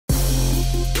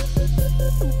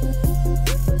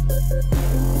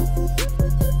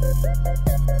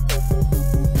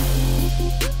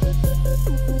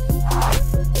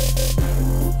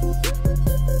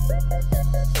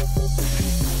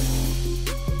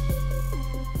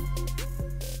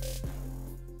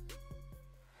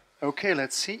Okay,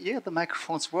 let's see. Yeah, the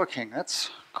microphone's working. That's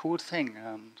a cool thing.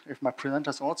 And if my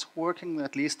presenter's also working,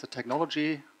 at least the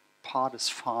technology part is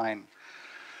fine.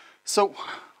 So,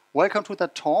 welcome to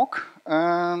that talk.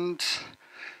 And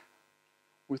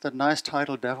with that nice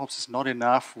title, DevOps is not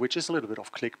enough, which is a little bit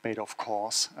of clickbait, of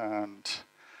course. And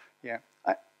yeah,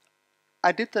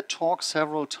 I did that talk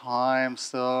several times.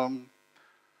 The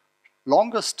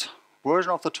longest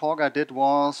version of the talk I did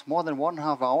was more than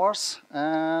 1.5 hours,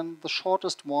 and the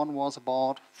shortest one was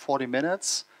about 40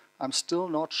 minutes. I'm still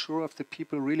not sure if the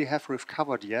people really have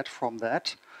recovered yet from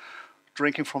that,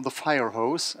 drinking from the fire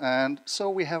hose. And so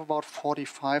we have about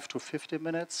 45 to 50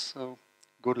 minutes, so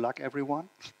good luck everyone.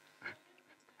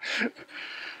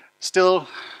 Still,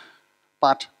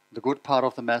 but the good part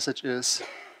of the message is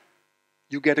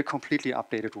you get a completely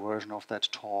updated version of that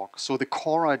talk. So the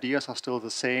core ideas are still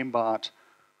the same, but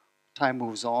time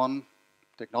moves on,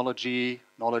 technology,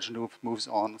 knowledge moves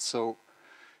on, so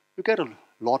you get a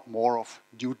lot more of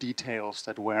new details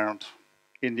that weren't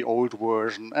in the old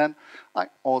version. And I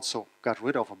also got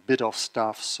rid of a bit of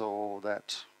stuff so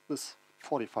that this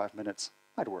 45 minutes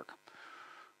might work.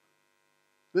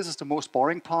 This is the most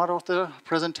boring part of the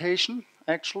presentation,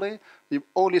 actually. The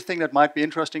only thing that might be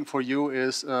interesting for you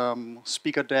is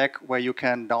speaker deck, where you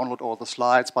can download all the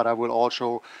slides, but I will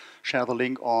also share the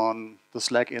link on the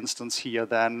Slack instance here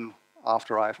then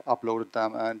after I've uploaded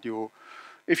them. And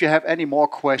if you have any more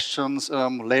questions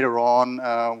later on,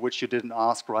 which you didn't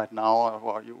ask right now,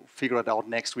 or you figure it out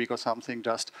next week or something,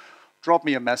 just drop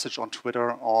me a message on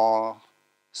Twitter or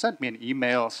send me an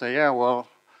email, say, yeah, well,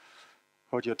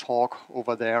 heard your talk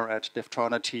over there at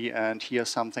Devternity, and here's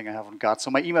something I haven't got.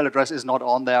 So my email address is not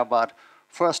on there, but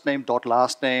first name dot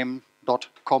last name dot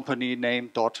company name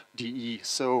dot de.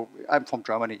 So I'm from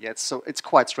Germany yet, so it's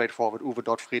quite straightforward.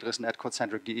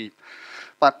 uwe.friedrichsen@concentric.de.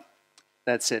 But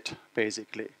that's it,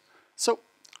 basically. So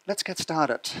let's get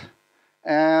started.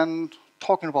 And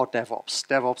talking about DevOps.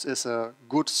 DevOps is a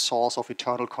good source of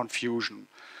eternal confusion.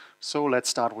 So let's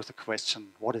start with the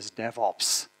question, what is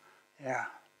DevOps? Yeah.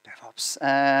 DevOps.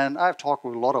 And I've talked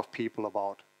with a lot of people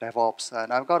about DevOps,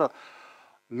 and I've got a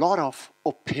lot of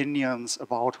opinions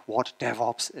about what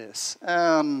DevOps is.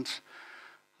 And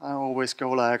I always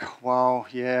go like, wow,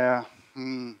 yeah.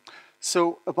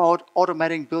 So about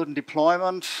automating build and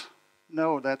deployment,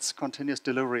 no, that's continuous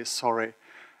delivery, sorry.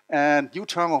 And new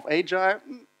term of agile,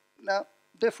 no,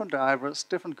 different drivers,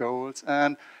 different goals.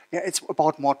 And yeah, it's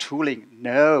about more tooling.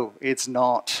 No, it's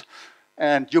not.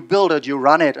 And you build it, you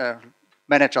run it.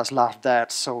 Managers love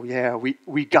that, so yeah,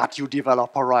 we got you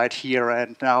developer right here,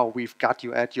 and now we've got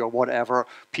you at your whatever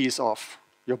piece of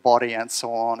your body and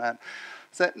so on. And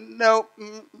so, no,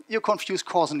 you confuse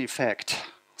cause and effect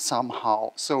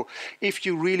somehow. So if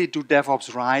you really do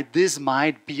DevOps right, this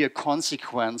might be a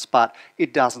consequence, but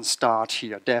it doesn't start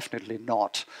here, definitely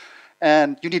not.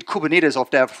 And you need Kubernetes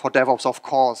for DevOps, of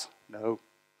course. No,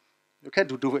 you can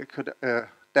do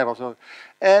DevOps.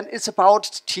 And it's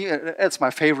about team, it's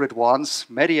my favorite ones,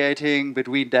 mediating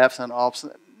between devs and ops.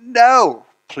 No,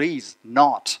 please,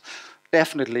 not.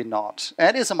 Definitely not.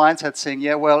 And it's a mindset saying,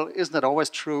 yeah, well, isn't that always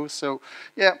true? So,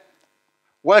 yeah,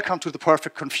 welcome to the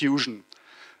perfect confusion.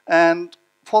 And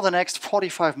for the next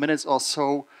 45 minutes or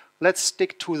so, let's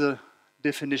stick to the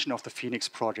definition of the Phoenix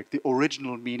project, the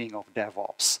original meaning of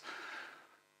DevOps,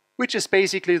 which is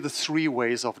basically the 3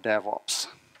 ways of DevOps.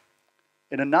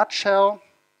 In a nutshell,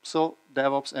 so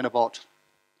DevOps in about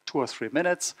 2 or 3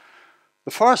 minutes.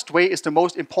 The first way is the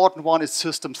most important one, is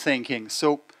system thinking.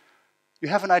 So you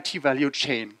have an IT value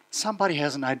chain. Somebody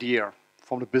has an idea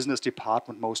from the business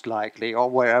department most likely, or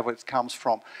wherever it comes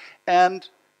from. And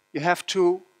you have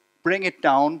to bring it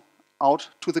down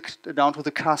to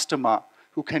the customer,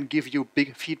 who can give you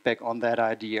big feedback on that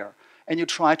idea. And you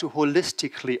try to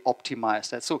holistically optimize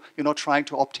that. So you're not trying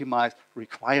to optimize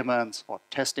requirements or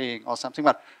testing or something,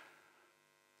 but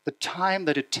the time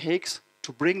that it takes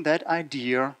to bring that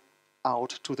idea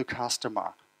out to the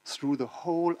customer through the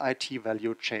whole IT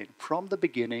value chain, from the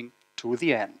beginning to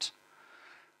the end.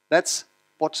 That's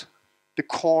what the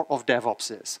core of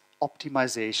DevOps is,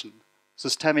 optimization,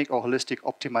 systemic or holistic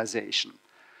optimization.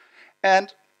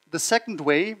 And the second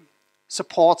way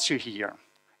supports you here.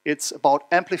 It's about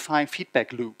amplifying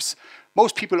feedback loops.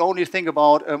 Most people only think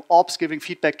about ops giving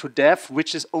feedback to dev,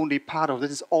 which is only part of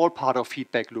this, is all part of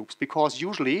feedback loops. Because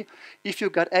usually, if you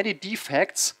got any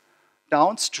defects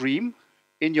downstream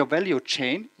in your value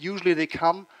chain, usually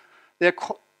they're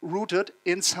rooted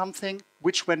in something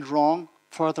which went wrong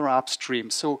further upstream.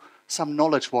 So some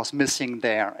knowledge was missing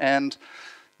there. And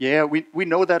yeah, we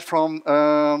know that from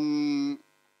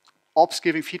ops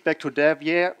giving feedback to dev.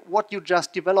 Yeah, what you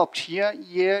just developed here,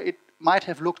 yeah, might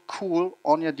have looked cool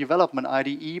on your development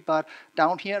IDE, but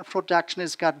down here in production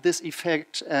it's got this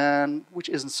effect, and which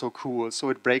isn't so cool, so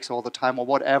it breaks all the time or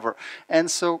whatever. And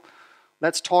so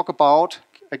let's talk about,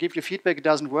 I give you feedback, it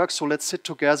doesn't work, so let's sit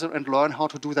together and learn how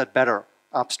to do that better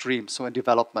upstream, so in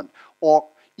development. Or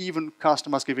even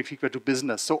customers giving feedback to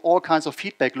business. So all kinds of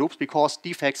feedback loops, because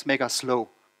defects make us slow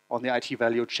on the IT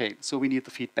value chain, so we need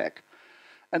the feedback.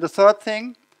 And the third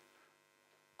thing,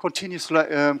 continuous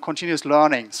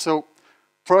learning. So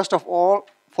first of all,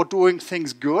 for doing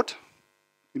things good,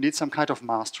 you need some kind of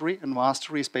mastery, and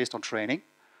mastery is based on training.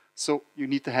 So you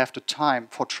need to have the time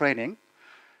for training.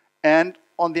 And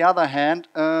on the other hand,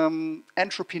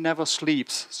 entropy never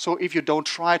sleeps. So if you don't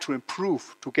try to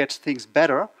improve, to get things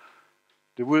better,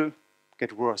 they will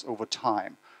get worse over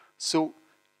time. So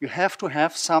you have to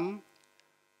have some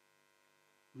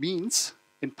means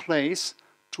in place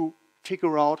to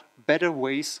figure out better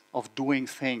ways of doing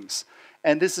things.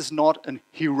 And this is not an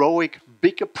heroic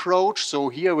big approach. So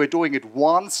here we're doing it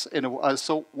once in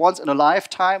a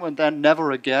lifetime and then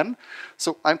never again.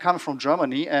 So I'm coming from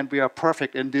Germany, and we are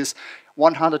perfect in this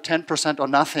 110% or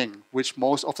nothing, which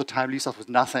most of the time leaves us with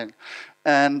nothing.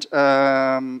 And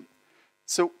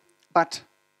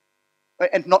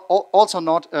also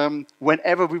not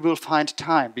whenever we will find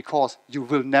time, because you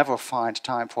will never find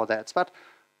time for that. But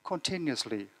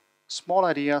continuously, small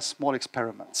ideas, small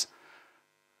experiments.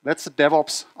 That's the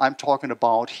DevOps I'm talking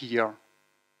about here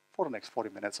for the next 40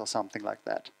 minutes or something like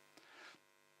that.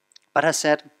 But I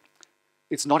said,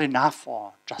 it's not enough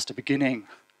or just a beginning.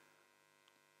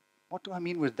 What do I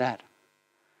mean with that?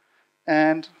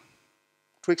 And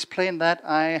to explain that,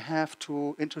 I have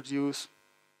to introduce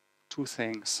two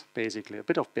things, basically, a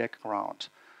bit of background.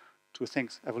 Two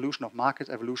things, evolution of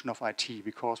markets, evolution of IT,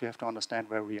 because we have to understand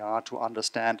where we are to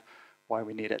understand why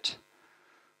we need it.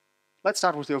 Let's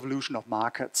start with the evolution of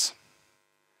markets.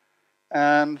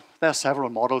 And there are several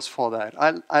models for that.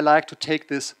 I like to take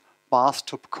this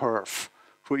bathtub curve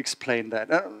to explain that.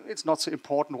 It's not so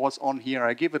important what's on here.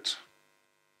 I give it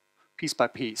piece by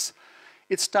piece.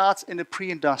 It starts in the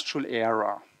pre-industrial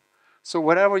era. So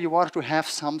whenever you wanted to have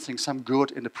something, some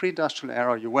good in the pre-industrial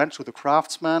era, you went to the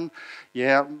craftsman.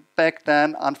 Yeah, back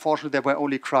then, unfortunately, there were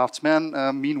only craftsmen.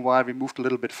 Meanwhile, we moved a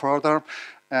little bit further.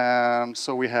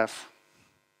 So we have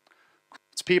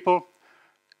people.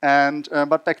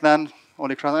 But back then,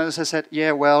 only craftsmen. As I said,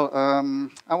 yeah, well,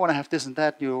 I want to have this and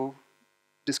that. You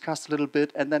discussed a little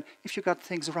bit. And then if you got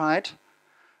things right,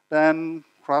 then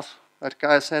that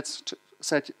guy said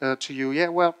to you, yeah,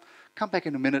 well, come back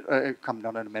in a minute, come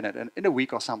not in a minute, in a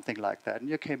week or something like that. And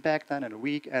you came back then in a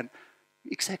week and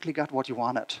you exactly got what you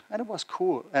wanted. And it was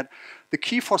cool. And the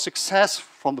key for success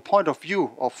from the point of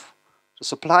view of the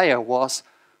supplier was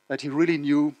that he really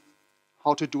knew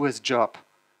how to do his job.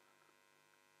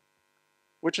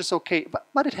 Which is okay,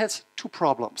 but it has two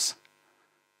problems.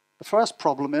 The first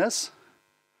problem is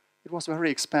it was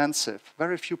very expensive.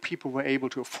 Very few people were able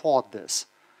to afford this.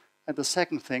 And the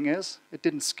second thing is it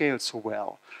didn't scale so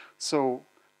well. So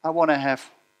I want to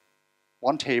have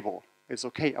one table. It's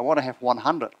okay. I want to have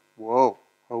 100. Whoa,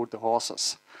 hold the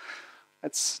horses.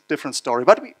 That's a different story.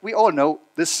 But we all know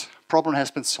this problem has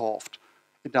been solved.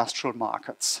 Industrial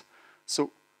markets.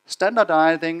 So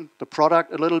standardizing the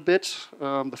product a little bit.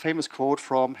 The famous quote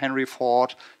from Henry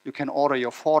Ford, you can order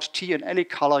your Ford T in any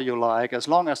color you like as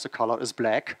long as the color is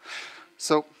black.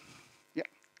 So yeah,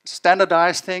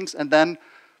 standardize things and then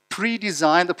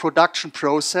pre-design the production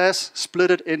process, split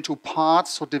it into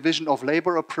parts, so division of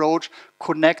labor approach,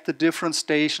 connect the different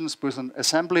stations with an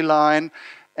assembly line,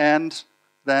 and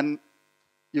then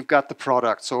you've got the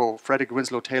product. So Frederick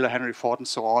Winslow Taylor, Henry Ford, and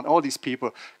so on, all these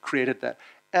people created that.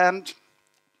 And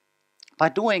by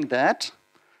doing that,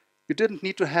 you didn't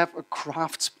need to have a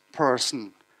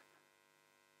craftsperson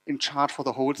in charge for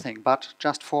the whole thing, but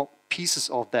just for pieces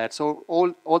of that. So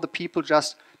all the people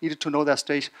just needed to know their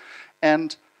station.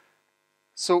 And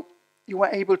so you were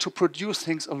able to produce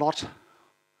things a lot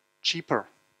cheaper,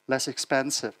 less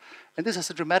expensive. And this has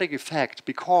a dramatic effect,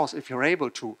 because if you're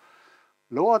able to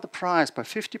lower the price by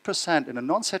 50% in a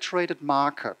non-saturated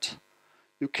market,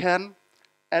 you can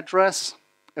address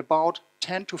about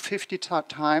 10 to 50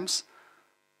 times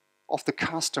of the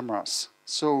customers.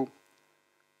 So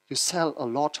you sell a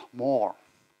lot more.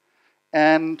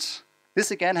 And this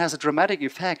again has a dramatic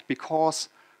effect, because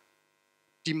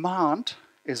demand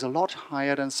is a lot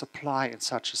higher than supply in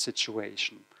such a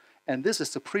situation. And this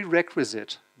is the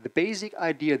prerequisite, the basic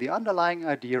idea, the underlying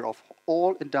idea of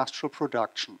all industrial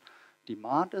production.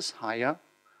 Demand is higher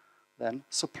than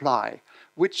supply,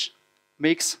 which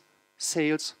makes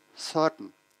sales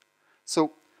certain.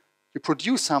 So you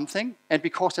produce something, and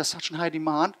because there's such a high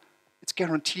demand, it's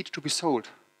guaranteed to be sold.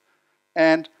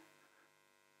 And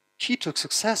key to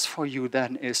success for you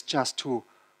then is just to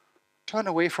turn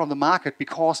away from the market,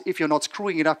 because if you're not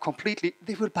screwing it up completely,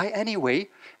 they will buy anyway,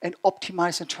 and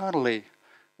optimize internally,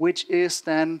 which is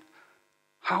then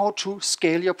how to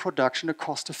scale your production in a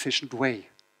cost-efficient way,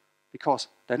 because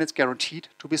then it's guaranteed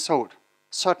to be sold.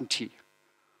 Certainty,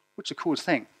 which is a cool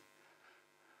thing.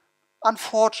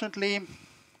 Unfortunately,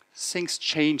 things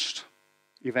changed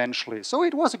eventually. So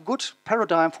it was a good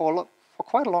paradigm for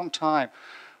quite a long time.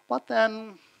 But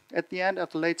then, at the end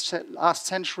of the last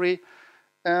century,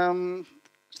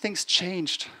 things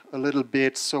changed a little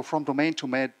bit. So from domain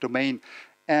to domain,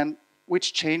 and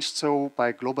which changed so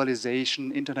by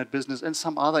globalization, internet business, and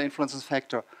some other influences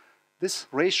factor. This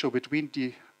ratio between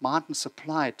demand and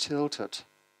supply tilted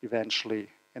eventually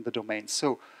in the domain.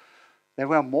 So there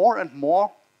were more and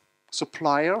more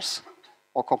suppliers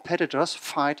or competitors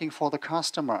fighting for the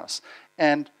customers.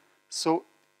 And so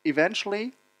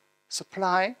eventually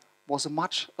supply was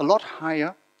a lot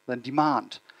higher than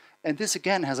demand. And this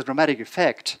again has a dramatic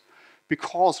effect,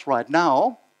 because right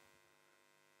now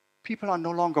people are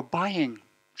no longer buying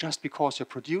just because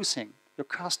you're producing. Your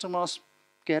customers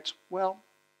get, well,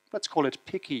 let's call it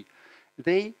picky.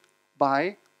 They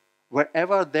buy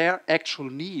wherever their actual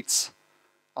needs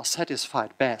are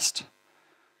satisfied best.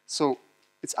 So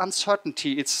it's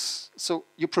uncertainty. So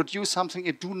you produce something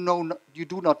you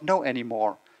do not know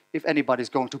anymore if anybody's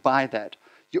going to buy that.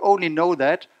 You only know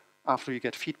that after you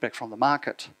get feedback from the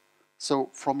market. So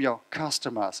from your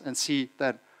customers, and see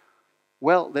that,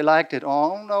 well, they liked it,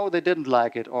 or no, they didn't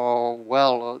like it, or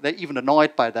well, they're even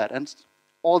annoyed by that, and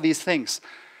all these things.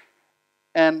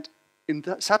 And in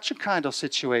such a kind of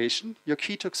situation, your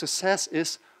key to success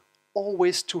is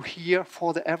always to hear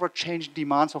for the ever-changing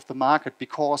demands of the market,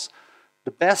 because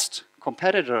the best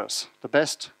competitors, the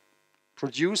best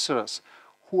producers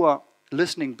who are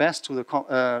listening best to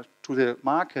the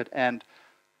market and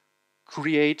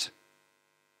create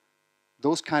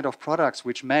those kind of products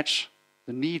which match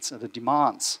the needs and the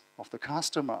demands of the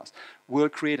customers will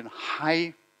create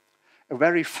a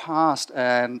very fast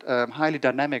and highly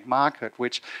dynamic market,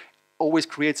 which always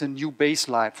creates a new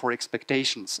baseline for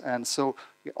expectations. And so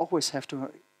you always have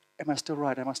to, am I still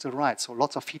right, am I still right? So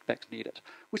lots of feedback needed,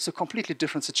 which is a completely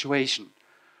different situation.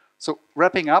 So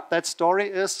wrapping up that story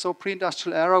is, so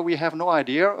pre-industrial era, we have no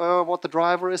idea what the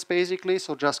driver is basically,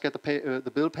 so just get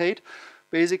the bill paid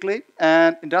basically.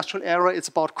 And industrial era, it's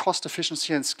about cost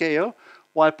efficiency and scale,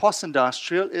 while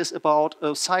post-industrial is about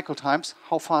cycle times,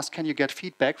 how fast can you get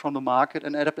feedback from the market,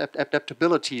 and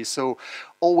adaptability, so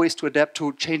always to adapt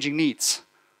to changing needs.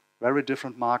 Very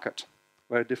different market,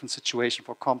 very different situation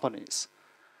for companies.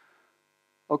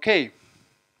 Okay,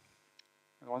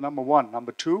 well, number one.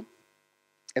 Number two,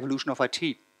 evolution of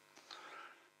IT.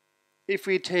 If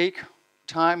we take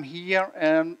time here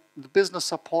and the business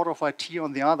support of IT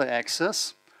on the other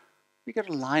axis, we get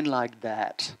a line like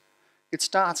that. It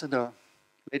starts in the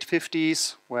late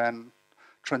 50s when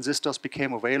transistors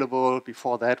became available.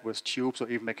 Before that with tubes or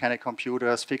even mechanical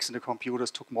computers. Fixing the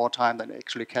computers took more time than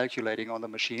actually calculating on the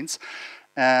machines.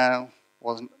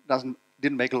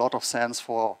 Didn't make a lot of sense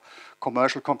for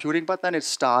commercial computing, but then it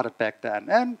started back then.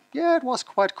 And yeah, it was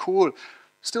quite cool.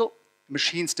 Still,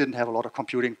 machines didn't have a lot of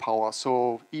computing power,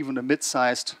 so even a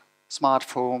mid-sized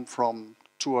smartphone from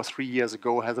 2 or 3 years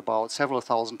ago has about several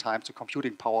thousand times the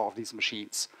computing power of these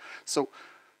machines. So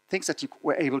things that you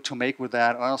were able to make with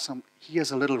that are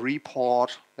here's a little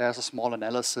report, there's a small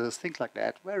analysis, things like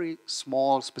that. Very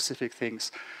small, specific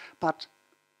things. But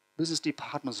business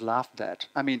departments loved that.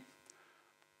 I mean,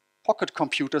 pocket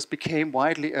computers became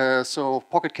widely,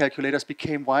 pocket calculators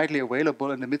became widely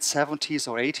available in the mid-70s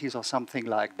or 80s or something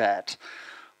like that.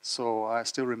 So I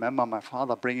still remember my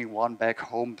father bringing one back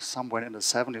home somewhere in the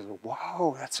 70s.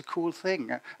 Wow, that's a cool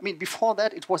thing. I mean, before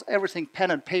that, it was everything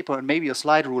pen and paper and maybe a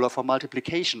slide ruler for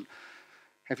multiplication.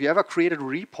 Have you ever created a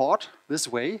report this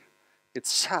way? It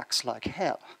sucks like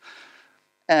hell.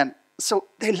 And so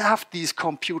they loved these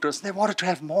computers. They wanted to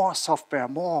have more software,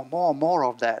 more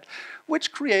of that,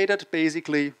 which created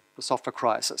basically the software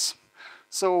crisis.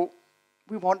 So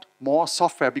we want more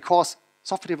software because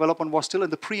software development was still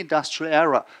in the pre-industrial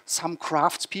era. Some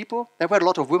craftspeople, there were a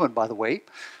lot of women, by the way,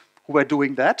 who were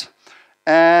doing that,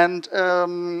 and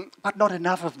but not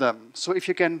enough of them. So if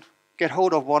you can get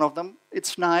hold of one of them,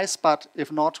 it's nice, but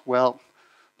if not, well,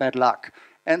 bad luck.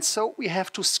 And so we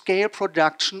have to scale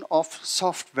production of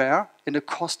software in a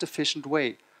cost-efficient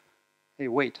way. Hey,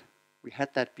 wait, we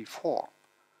had that before.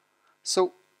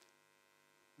 So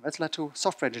let's let to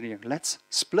software engineering. Let's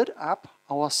split up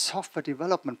our software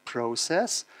development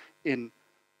process in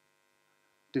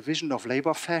division of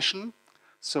labor fashion.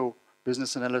 So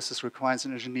business analysis, requirements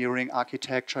engineering,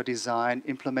 architecture, design,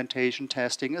 implementation,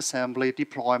 testing, assembly,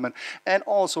 deployment, and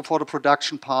also for the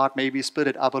production part, maybe split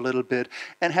it up a little bit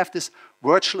and have this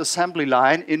virtual assembly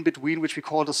line in between, which we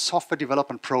call the software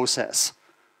development process,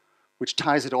 which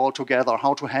ties it all together,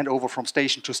 how to hand over from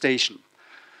station to station.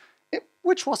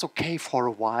 Which was okay for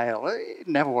a while. It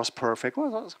never was perfect.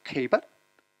 Well, it was okay, but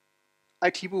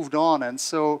IT moved on, and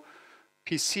so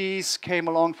PCs came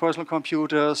along, personal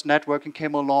computers, networking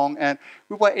came along, and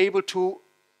we were able to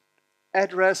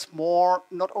address more,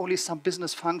 not only some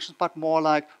business functions, but more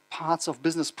like parts of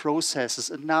business processes.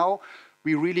 And now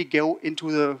we really go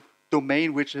into the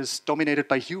domain which is dominated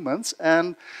by humans,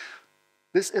 and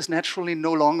this is naturally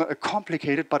no longer a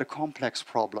complicated but a complex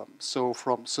problem. So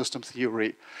from system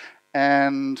theory,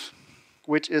 and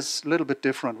which is a little bit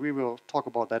different. We will talk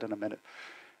about that in a minute.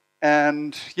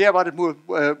 And yeah, but it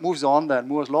moves on then.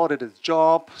 Moore's Law did its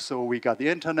job, so we got the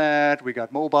internet, we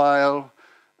got mobile,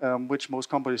 which most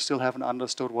companies still haven't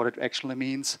understood what it actually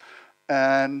means.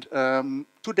 And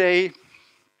today,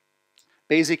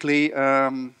 basically,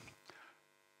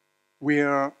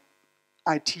 where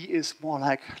IT is more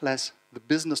like less the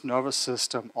business nervous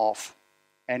system of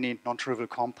any non-trivial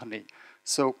company.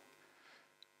 So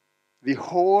the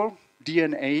whole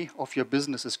DNA of your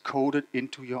business is coded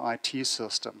into your IT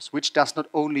systems, which does not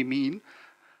only mean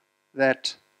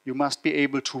that you must be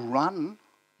able to run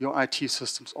your IT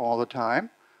systems all the time,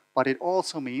 but it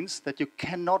also means that you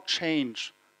cannot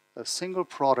change a single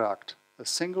product, a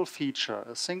single feature,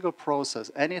 a single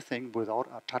process, anything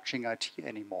without touching IT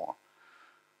anymore,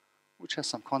 which has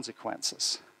some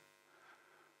consequences.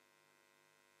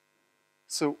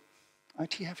 So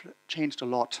IT have changed a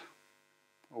lot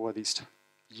over these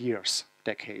years,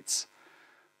 decades.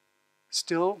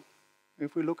 Still,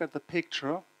 if we look at the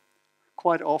picture,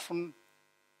 quite often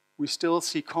we still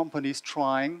see companies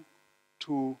trying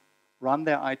to run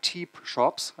their IT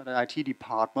shops, their IT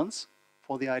departments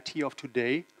for the IT of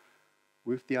today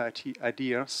with the IT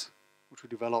ideas which we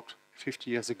developed 50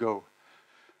 years ago.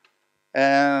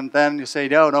 And then you say,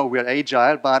 no, we're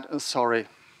agile, but sorry.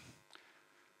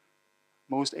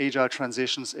 Most agile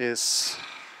transitions is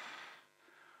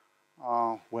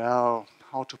well,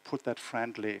 how to put that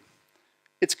friendly?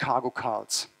 It's cargo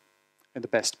cults in the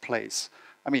best place.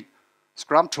 I mean,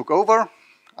 Scrum took over.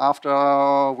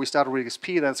 After we started with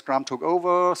XP, then Scrum took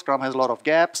over. Scrum has a lot of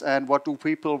gaps, and what do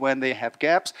people when they have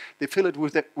gaps? They fill it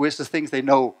with the things they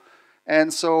know.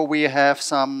 And so we have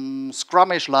some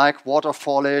Scrumish-like,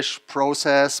 waterfallish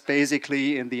process,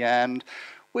 basically, in the end,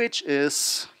 which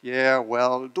is, yeah,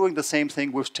 well, doing the same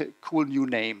thing with cool new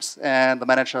names. And the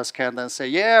managers can then say,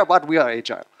 yeah, but we are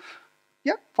agile.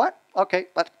 Yeah, fine, okay,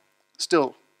 but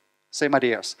still, same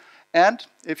ideas. And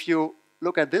if you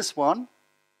look at this one,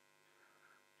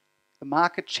 the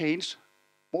market changed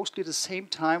mostly the same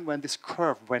time when this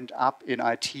curve went up in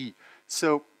IT.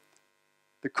 So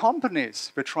the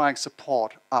companies we're trying to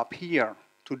support up here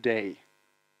today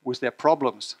with their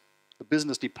problems, the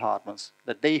business departments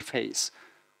that they face,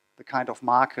 the kind of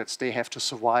markets they have to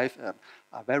survive in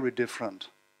are very different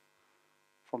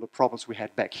from the problems we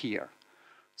had back here.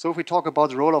 So if we talk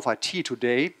about the role of IT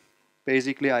today,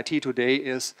 basically IT today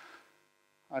is,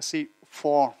 I see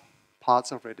 4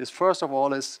 parts of it. First of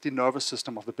all is the nervous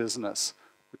system of the business.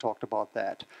 We talked about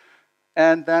that.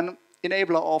 And then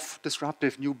enabler of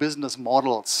disruptive new business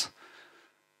models.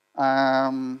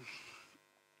 Let's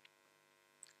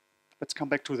come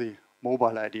back to the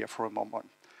mobile idea for a moment.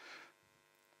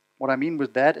 What I mean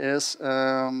with that is,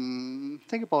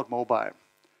 think about mobile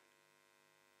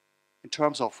in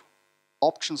terms of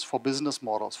options for business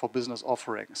models, for business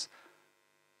offerings.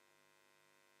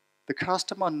 The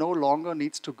customer no longer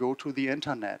needs to go to the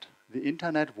internet. The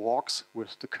internet walks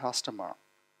with the customer.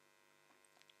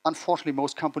 Unfortunately,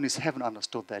 most companies haven't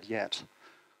understood that yet.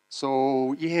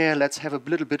 So yeah, let's have a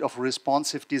little bit of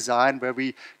responsive design where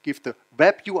we give the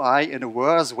web UI in a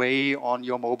worse way on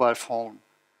your mobile phone.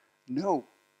 No.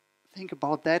 Think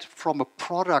about that from a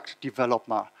product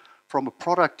developer, from a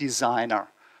product designer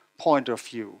point of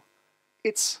view.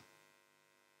 It's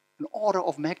an order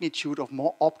of magnitude of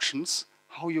more options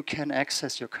how you can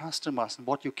access your customers and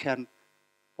what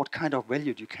kind of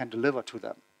value you can deliver to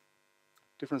them.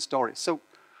 Different stories. So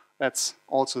that's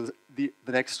also the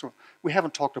next one. We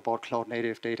haven't talked about cloud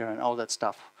native data and all that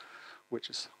stuff, which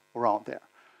is around there.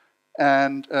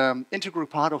 And integral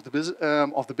part of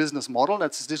the business model,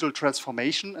 that's digital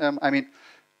transformation. I mean,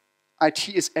 IT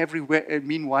is everywhere,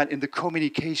 meanwhile, in the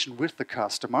communication with the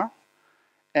customer.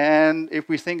 And if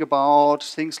we think about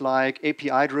things like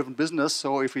API-driven business,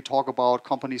 so if we talk about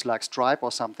companies like Stripe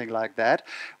or something like that,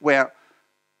 where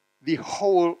the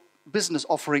whole business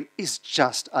offering is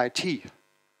just IT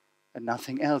and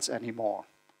nothing else anymore.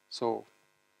 So,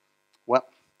 well.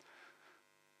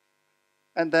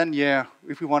 And then, yeah,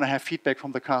 if we want to have feedback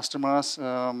from the customers,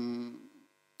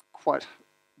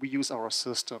 we use our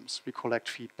systems. We collect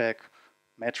feedback,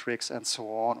 metrics, and so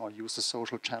on, or use the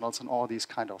social channels and all these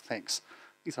kind of things.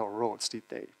 These are roles these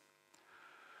days.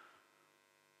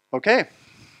 Okay.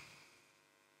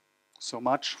 So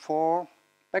much for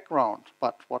background,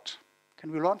 but what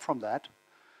can we learn from that?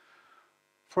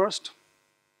 First,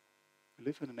 we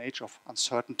live in an age of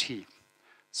uncertainty.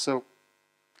 So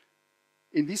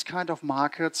in these kind of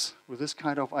markets, with this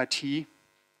kind of IT,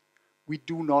 we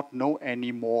do not know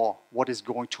anymore what is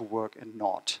going to work and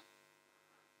not.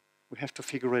 We have to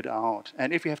figure it out.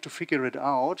 And if we have to figure it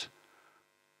out,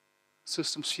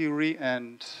 system theory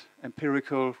and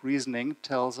empirical reasoning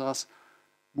tells us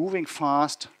moving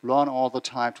fast, learn all the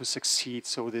time to succeed.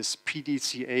 So this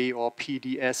PDCA or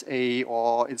PDSA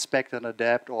or inspect and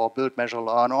adapt or build, measure,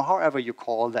 learn, or however you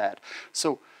call that.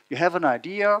 So you have an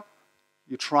idea,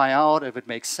 you try out if it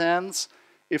makes sense.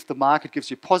 If the market gives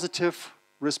you positive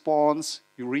response,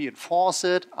 you reinforce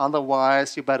it.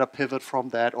 Otherwise, you better pivot from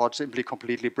that or simply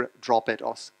completely drop it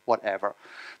or whatever.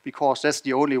 Because that's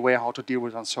the only way how to deal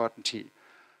with uncertainty.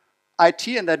 IT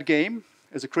in that game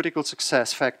is a critical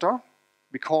success factor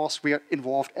because we are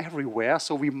involved everywhere,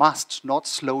 so we must not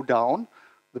slow down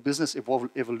the business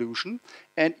evolution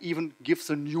and even give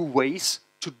the new ways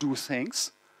to do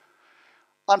things.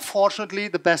 Unfortunately,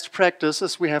 the best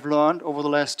practices we have learned over the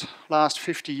last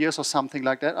 50 years or something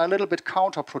like that are a little bit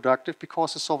counterproductive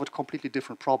because they solve a completely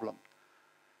different problem.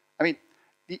 I mean,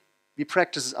 the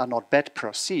practices are not bad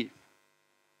per se.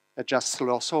 They're just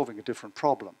solving a different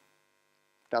problem.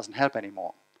 It doesn't help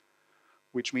anymore.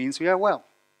 Which means, yeah, well,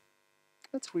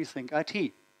 let's rethink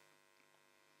IT.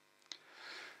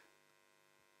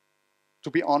 To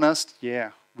be honest,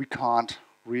 yeah, we can't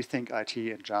rethink IT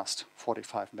in just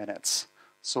 45 minutes.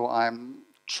 So I'm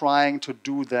trying to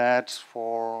do that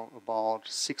for about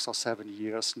 6 or 7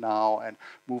 years now and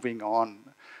moving on.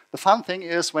 The fun thing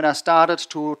is when I started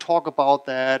to talk about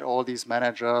that, all these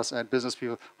managers and business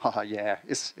people, oh yeah,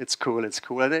 it's cool, it's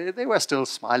cool. And they were still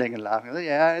smiling and laughing.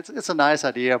 Yeah, it's a nice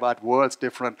idea, but world's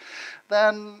different.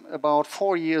 Then about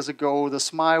 4 years ago, the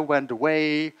smile went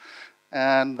away.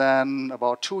 And then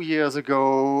about 2 years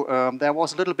ago, there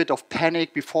was a little bit of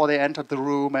panic before they entered the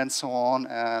room and so on.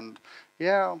 And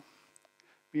yeah,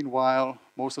 meanwhile,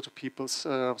 most of the people,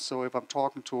 so if I'm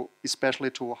talking to,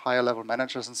 especially to higher level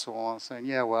managers and so on, saying,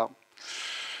 yeah, well,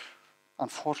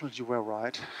 unfortunately you were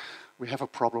right. We have a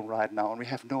problem right now and we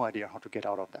have no idea how to get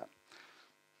out of that.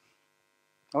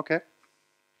 Okay.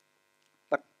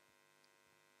 But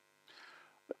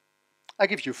I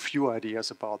give you a few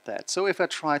ideas about that. So if I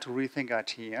try to rethink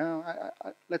IT,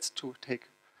 let's take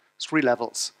 3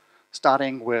 levels,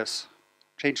 starting with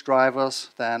change drivers,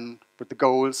 then with the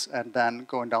goals, and then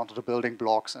going down to the building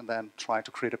blocks, and then try to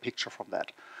create a picture from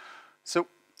that. So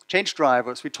change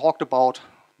drivers, we talked about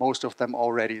most of them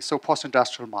already. So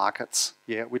post-industrial markets,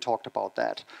 yeah, we talked about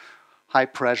that. High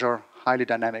pressure, highly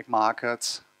dynamic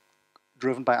markets,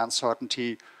 driven by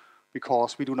uncertainty,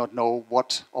 because we do not know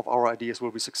what of our ideas will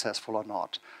be successful or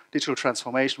not. Digital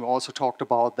transformation, we also talked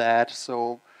about that.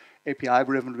 So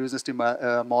API-driven business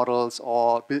models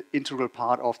or integral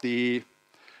part of the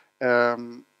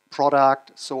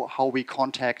product, so how we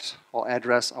contact or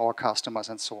address our customers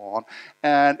and so on.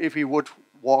 And if we would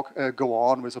go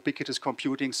on with ubiquitous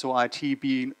computing, so IT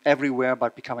being everywhere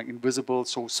but becoming invisible,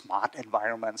 so smart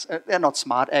environments. They're not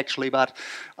smart actually, but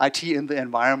IT in the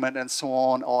environment and so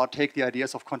on, or take the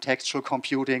ideas of contextual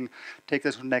computing, take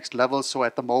this to the next level. So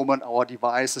at the moment, our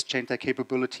devices change their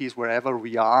capabilities wherever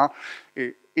we are.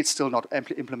 It's still not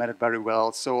implemented very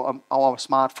well. So our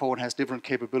smartphone has different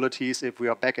capabilities if we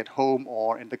are back at home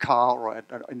or in the car or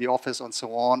in the office and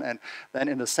so on. And then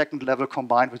in the second level,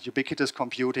 combined with ubiquitous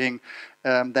computing,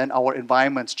 then our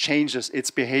environment changes its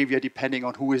behavior depending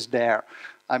on who is there.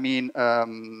 I mean,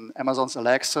 Amazon's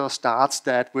Alexa starts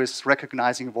that with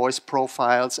recognizing voice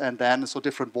profiles and then so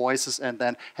different voices and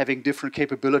then having different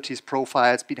capabilities,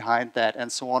 profiles behind that and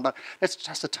so on. But that's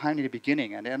just a tiny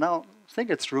beginning. And now think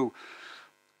it through.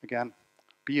 Again,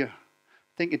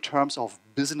 think in terms of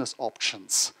business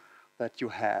options that you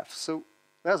have. So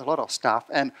there's a lot of stuff,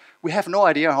 and we have no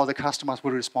idea how the customers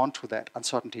will respond to that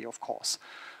uncertainty, of course.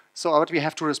 So but we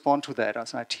have to respond to that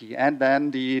as IT. And then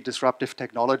the disruptive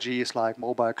technologies like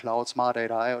mobile cloud, smart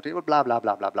data, IoT, blah, blah,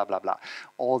 blah, blah, blah, blah, blah.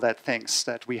 All that things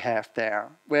that we have there,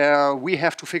 where we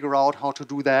have to figure out how to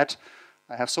do that.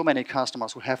 I have so many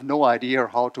customers who have no idea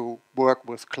how to work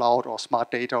with cloud or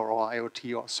smart data or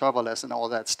IoT or serverless and all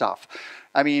that stuff.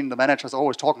 I mean, the managers are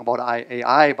always talking about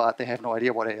AI, but they have no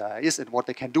idea what AI is and what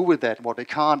they can do with that, what they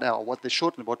can't, or what they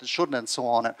should and what they shouldn't, and so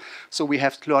on. And so we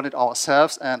have to learn it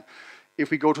ourselves. And if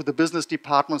we go to the business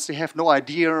departments, they have no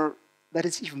idea that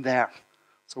it's even there.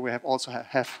 So we have also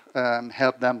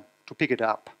helped them to pick it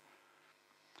up.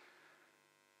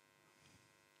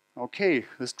 Okay,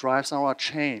 this drives our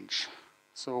change.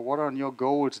 So what are your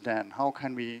goals then? How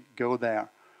can we go there?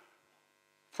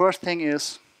 First thing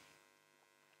is,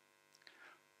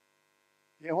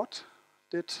 yeah, what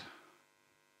did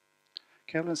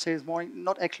Carolyn say this morning?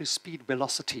 Not actually speed,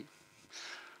 velocity.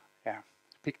 Yeah,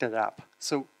 pick that up.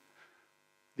 So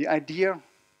the idea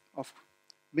of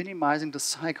minimizing the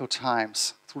cycle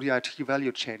times through the IT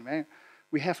value chain.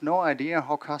 We have no idea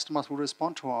how customers will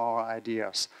respond to our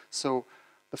ideas. So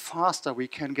the faster we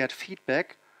can get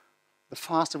feedback, the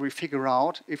faster we figure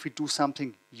out if we do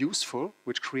something useful,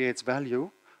 which creates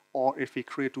value, or if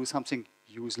we do something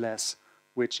useless,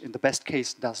 which in the best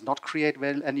case does not create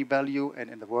any value, and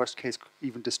in the worst case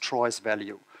even destroys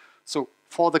value. So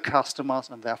for the customers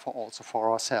and therefore also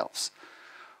for ourselves.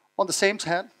 On the same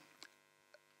side,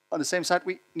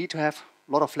 we need to have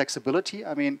a lot of flexibility.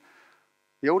 I mean,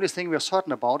 the only thing we are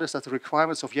certain about is that the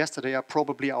requirements of yesterday are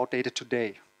probably outdated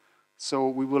today. So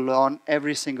we will learn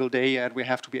every single day, and we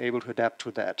have to be able to adapt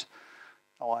to that,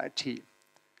 our IT.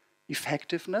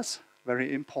 Effectiveness,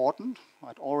 very important.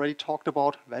 I'd already talked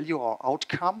about value or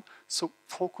outcome. So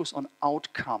focus on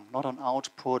outcome, not on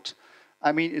output.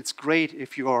 I mean, it's great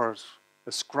if you are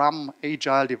a Scrum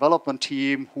agile development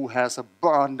team who has a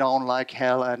burn down like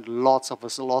hell and lots of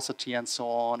velocity and so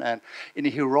on. And in a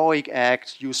heroic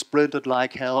act, you sprinted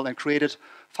like hell and created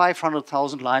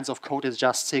 500,000 lines of code in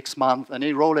just 6 months, and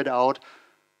you roll it out,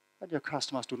 but your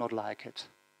customers do not like it.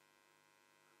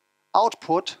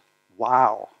 Output,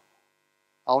 wow.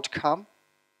 Outcome,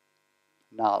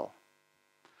 null.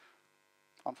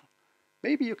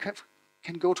 Maybe you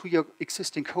can go to your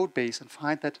existing code base and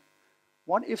find that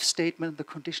one if statement, the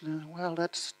condition, well,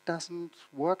 that doesn't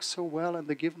work so well in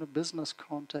the given business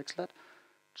context. Let's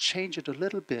change it a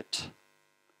little bit.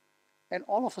 And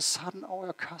all of a sudden,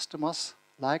 our customers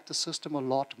like the system a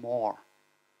lot more,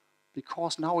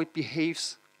 because now it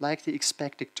behaves like they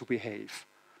expect it to behave.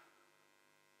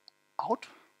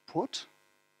 Output,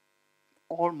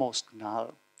 almost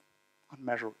null,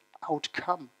 unmeasurable.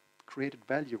 Outcome, created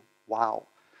value, wow.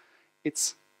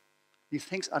 These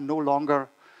things are no longer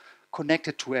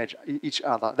connected to each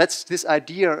other. That's this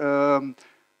idea.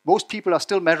 Most people are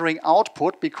still measuring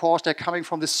output because they're coming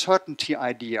from this certainty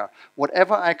idea.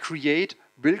 Whatever I create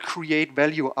will create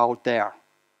value out there.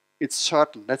 It's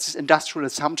certain. That's this industrial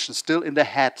assumption still in the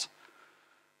head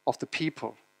of the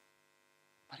people.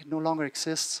 But it no longer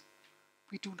exists.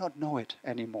 We do not know it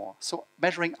anymore. So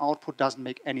measuring output doesn't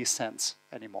make any sense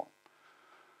anymore.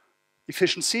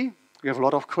 Efficiency, we have a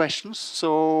lot of questions.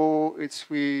 So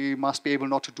we must be able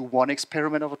not to do one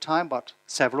experiment at a time, but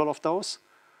several of those.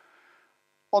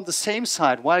 On the same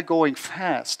side, while going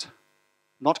fast,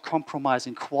 not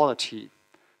compromising quality.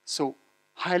 So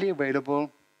highly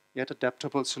available, yet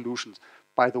adaptable solutions.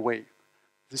 By the way,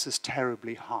 this is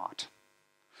terribly hard.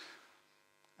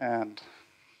 And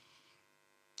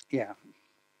yeah,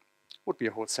 would be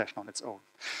a whole session on its own.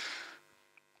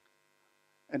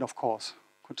 And of course,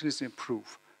 continuously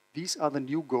improve. These are the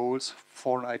new goals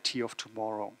for an IT of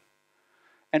tomorrow.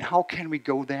 And how can we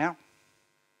go there?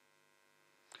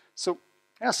 So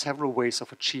there are several ways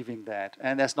of achieving that.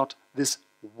 And there's not this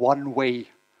one way,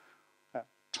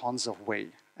 tons of way,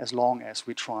 as long as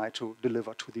we try to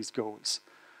deliver to these goals.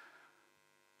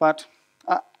 But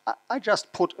I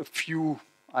just put a few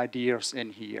ideas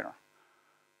in here,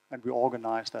 and we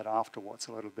organize that afterwards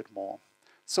a little bit more.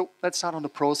 So let's start on the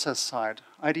process side.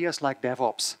 Ideas like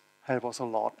DevOps help us a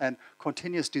lot, and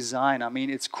continuous design. I mean,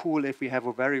 it's cool if we have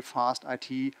a very fast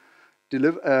IT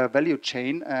value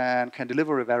chain and can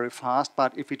deliver it very fast,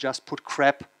 but if we just put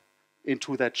crap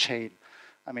into that chain,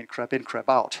 I mean, crap in, crap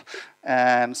out.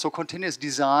 And so continuous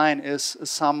design is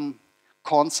some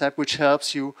concept which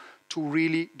helps you to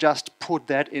really just put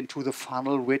that into the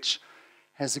funnel, which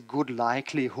has a good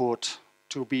likelihood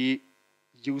to be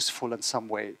useful in some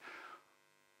way.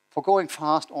 For going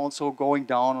fast, also going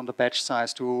down on the batch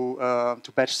size to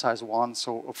batch size 1,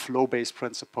 so a flow-based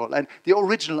principle. And the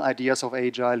original ideas of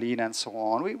Agile, Lean, and so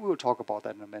on. We will talk about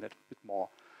that in a minute, a bit more.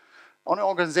 On an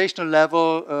organizational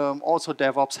level, also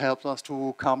DevOps helps us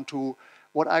to come to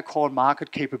what I call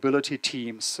market capability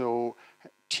teams. So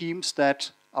teams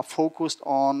that are focused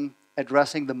on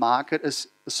addressing the market as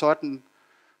a certain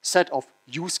set of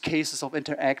use cases of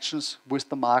interactions with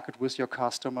the market, with your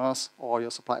customers or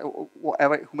your supplier, or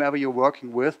whomever you're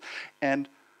working with, and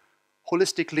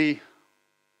holistically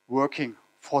working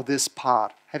for this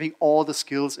part, having all the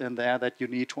skills in there that you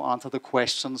need to answer the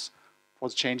questions for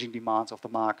the changing demands of the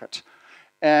market.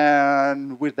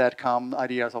 And with that come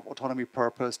ideas of autonomy,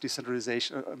 purpose,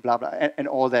 decentralization, blah, blah, and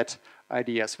all that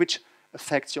ideas, which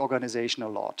affects the organization a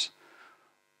lot.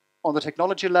 On the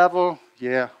technology level,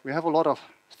 yeah, we have a lot of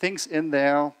things in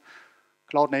there.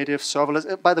 Cloud native,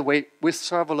 serverless. By the way, with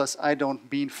serverless, I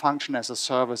don't mean function as a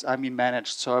service, I mean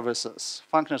managed services.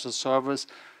 Function as a service,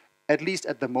 at least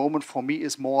at the moment for me,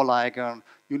 is more like a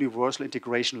universal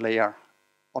integration layer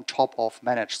on top of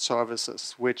managed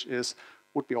services, which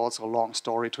would be also a long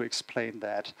story to explain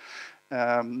that.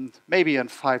 Maybe in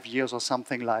 5 years or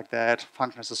something like that,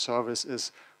 function as a service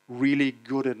is really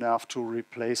good enough to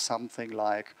replace something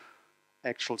like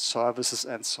actual services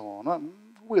and so on.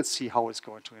 We'll see how it's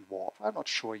going to evolve. I'm not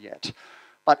sure yet.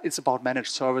 But it's about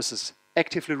managed services,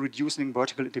 actively reducing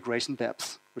vertical integration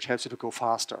depth, which helps you to go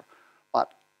faster.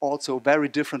 But also a very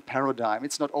different paradigm.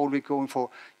 It's not only going for,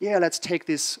 yeah, let's take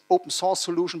this open source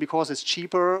solution because it's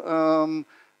cheaper.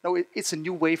 No, it's a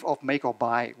new wave of make or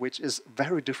buy, which is a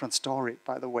very different story,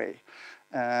 by the way.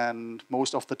 And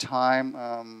most of the time,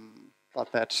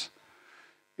 but that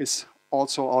is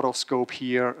also out of scope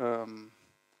here.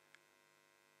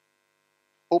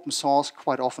 Open source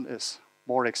quite often is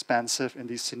more expensive in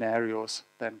these scenarios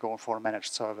than going for a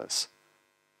managed service.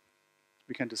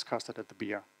 We can discuss that at the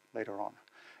beer later on.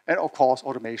 And of course,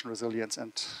 automation, resilience,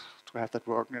 and to have that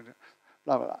work. And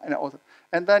blah, blah, blah.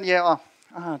 And then, yeah,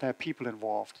 there are people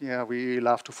involved. Yeah, we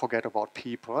love to forget about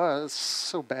people. It's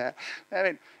so bad. I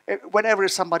mean, whenever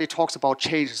somebody talks about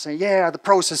change, they say, yeah, the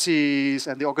processes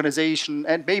and the organization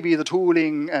and maybe the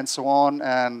tooling and so on.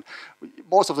 And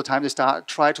most of the time, they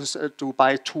try to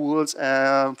buy tools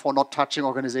for not touching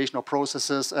organization or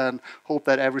processes and hope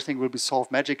that everything will be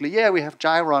solved magically. Yeah, we have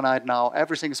Jira right now.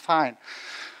 Everything is fine.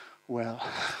 Well,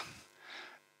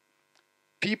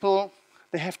 people,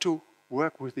 they have to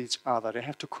work with each other. They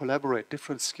have to collaborate,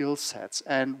 different skill sets.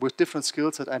 And with different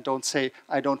skill sets,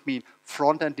 I don't mean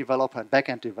front-end developer and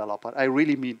back-end developer. I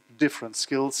really mean different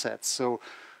skill sets. So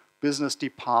business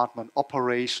department,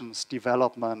 operations,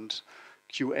 development,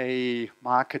 QA,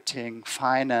 marketing,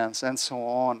 finance, and so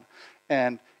on.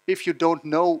 And if you don't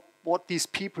know what these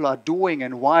people are doing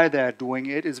and why they're doing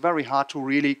it, it's very hard to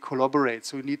really collaborate.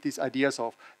 So you need these ideas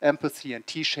of empathy and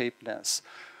T-shapedness.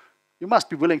 You must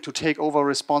be willing to take over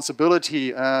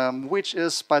responsibility, which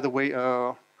is, by the way,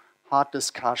 a hard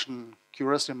discussion,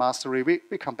 curiosity mastery.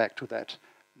 We come back to that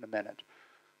in a minute.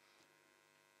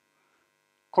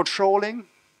 Controlling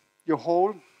your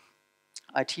whole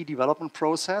IT development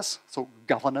process, so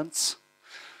governance.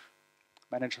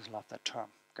 Managers love that term,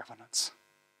 governance.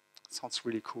 Sounds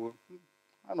really cool.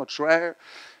 I'm not sure.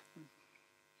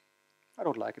 I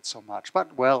don't like it so much,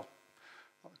 but well.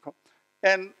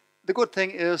 And the good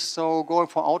thing is, so going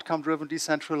for outcome-driven,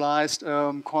 decentralized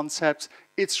concepts,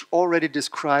 it's already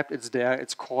described, it's there,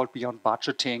 it's called Beyond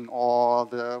Budgeting, or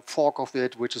the fork of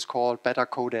it, which is called Better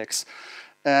Codex.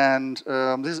 And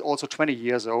this is also 20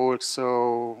 years old,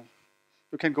 so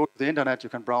you can go to the internet, you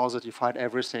can browse it, you find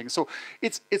everything. So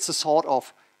it's a sort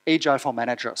of agile for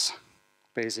managers,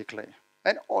 basically.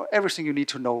 And everything you need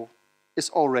to know is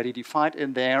already defined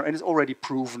in there and is already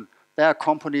proven. There are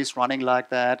companies running like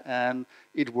that, and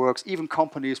it works, even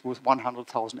companies with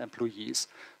 100,000 employees.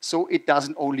 So it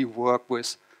doesn't only work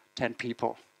with 10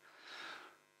 people.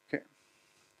 Okay.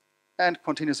 And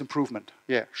continuous improvement.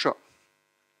 Yeah, sure.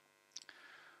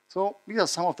 So these are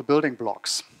some of the building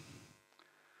blocks.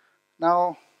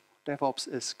 Now, DevOps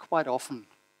is quite often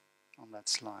on that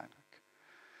slide.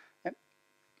 And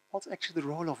what's actually the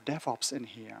role of DevOps in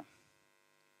here?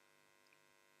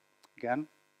 Again,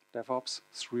 DevOps,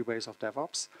 3 ways of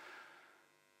DevOps.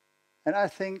 And I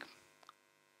think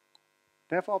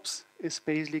DevOps is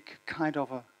basically kind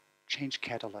of a change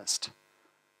catalyst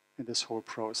in this whole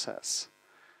process.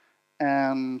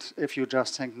 And if you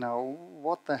just think, now,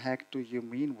 what the heck do you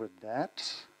mean with that?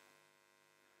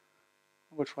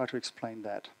 I will try to explain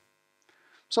that.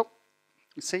 So,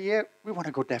 you say, yeah, we want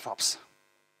to go DevOps.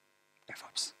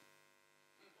 DevOps.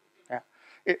 Yeah.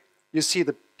 You see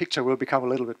the picture will become a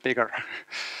little bit bigger.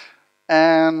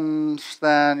 And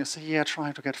then you say, yeah,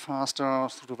 trying to get faster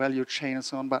through the value chain and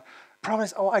so on. But the problem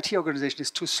is our IT organization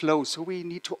is too slow, so we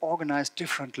need to organize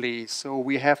differently. So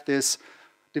we have this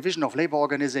division of labor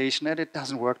organization, and it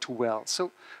doesn't work too well.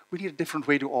 So we need a different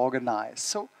way to organize.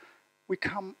 So we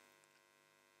come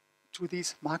to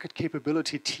these market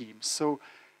capability teams. So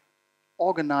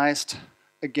organized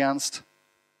against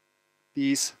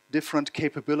these different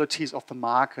capabilities of the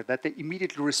market, that they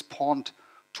immediately respond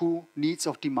to needs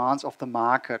of demands of the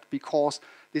market, because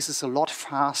this is a lot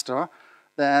faster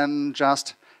than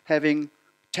just having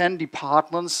 10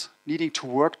 departments needing to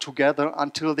work together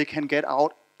until they can get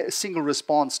out a single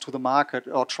response to the market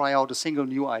or try out a single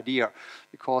new idea,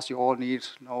 because you all need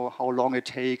to know how long it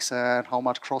takes and how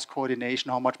much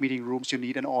cross-coordination, how much meeting rooms you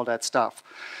need and all that stuff.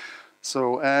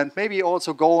 So, and maybe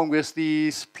also going with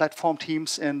these platform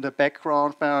teams in the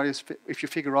background, if you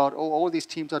figure out, oh, all these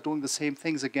teams are doing the same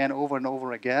things again, over and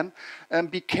over again, and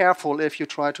be careful if you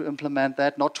try to implement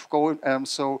that, not to go,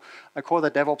 so I call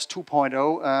that DevOps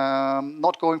 2.0,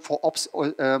 not going for Ops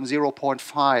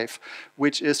 0.5,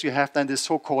 which is you have then this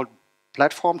so-called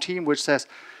platform team, which says,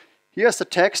 here's the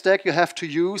tech stack you have to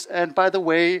use, and by the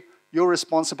way, you're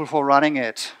responsible for running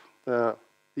it.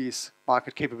 These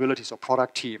market capabilities or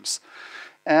product teams.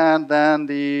 And then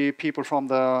the people from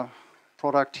the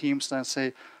product teams then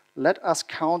say, let us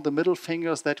count the middle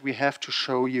fingers that we have to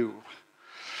show you.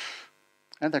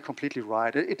 And they're completely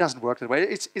right. It doesn't work that way.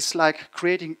 It's like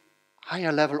creating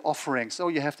higher level offerings. So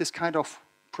you have this kind of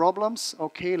problems.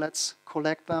 Okay, let's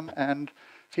collect them and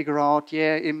figure out,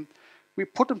 we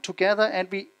put them together and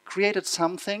we created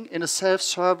something in a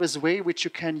self-service way which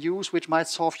you can use, which might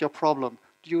solve your problem.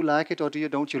 Do you like it or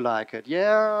don't you like it?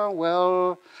 Yeah,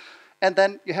 well, and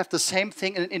then you have the same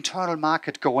thing in an internal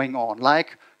market going on,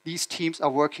 like these teams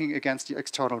are working against the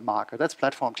external market. That's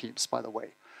platform teams, by the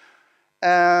way.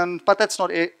 But that's not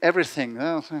everything.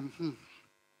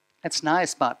 It's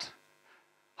nice, but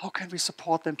how can we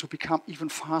support them to become even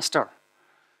faster?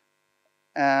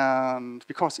 And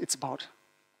because it's about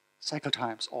cycle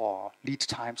times or lead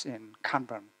times in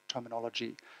Kanban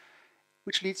terminology,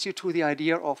 which leads you to the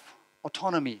idea of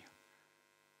autonomy.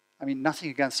 I mean,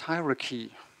 nothing against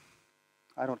hierarchy.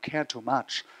 I don't care too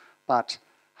much, but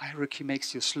hierarchy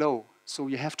makes you slow. So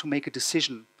you have to make a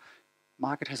decision.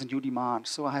 Market has a new demand,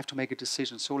 so I have to make a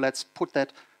decision. So let's put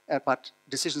that, but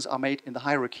decisions are made in the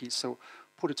hierarchy. So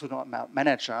put it to the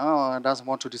manager. Oh, doesn't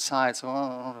want to decide.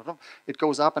 So it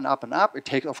goes up and up and up. It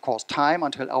takes, of course, time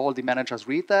until all the managers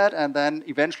read that. And then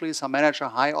eventually some manager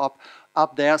high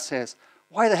up there says,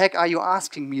 why the heck are you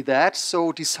asking me that?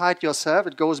 So decide yourself.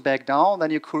 It goes back down.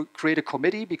 Then you create a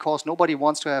committee because nobody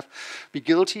wants to be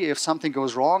guilty if something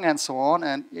goes wrong and so on.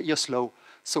 And you're slow.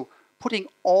 So putting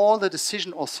all the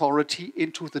decision authority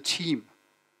into the team.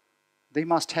 They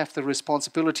must have the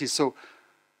responsibility. So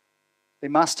they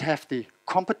must have the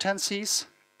competencies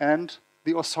and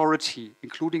the authority,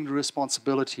 including the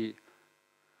responsibility,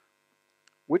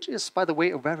 which is, by the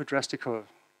way, a very drastic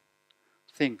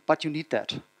thing. But you need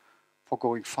that for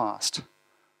going fast.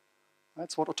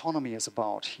 That's what autonomy is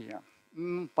about here.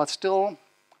 But still,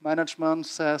 management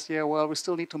says, yeah, well, we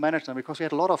still need to manage them because we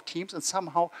had a lot of teams and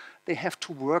somehow they have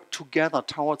to work together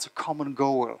towards a common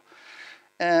goal.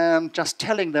 And just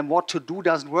telling them what to do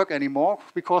doesn't work anymore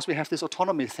because we have this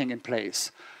autonomy thing in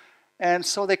place. And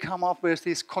so they come up with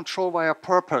this control via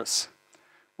purpose,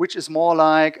 which is more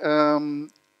like,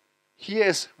 here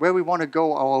is where we want to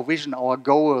go, our vision, our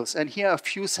goals. And here are a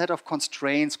few set of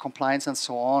constraints, compliance and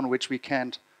so on, which we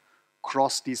can't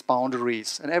cross these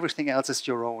boundaries. And everything else is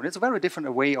your own. It's a very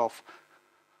different way of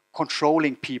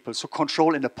controlling people. So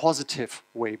control in a positive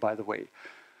way, by the way.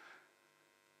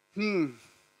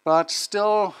 But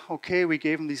still, okay, we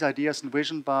gave them these ideas and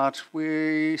vision, but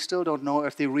we still don't know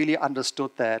if they really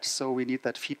understood that. So we need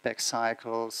that feedback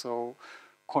cycle. So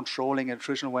controlling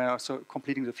attrition, so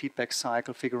completing the feedback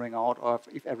cycle, figuring out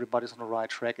if everybody's on the right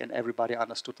track and everybody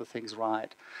understood the things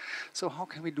right. So how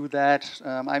can we do that?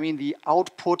 I mean, the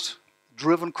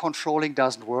output-driven controlling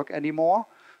doesn't work anymore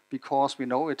because we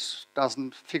know it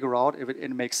doesn't figure out if it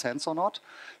makes sense or not.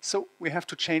 So we have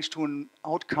to change to an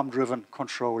outcome-driven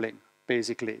controlling,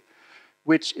 basically,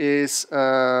 which is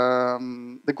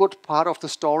the good part of the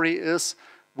story is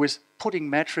with putting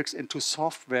metrics into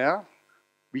software,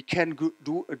 we can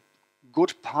do a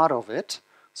good part of it.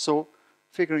 So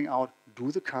figuring out,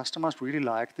 do the customers really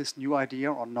like this new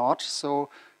idea or not? So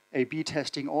A/B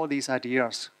testing all these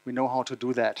ideas, we know how to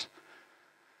do that.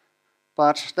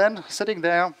 But then sitting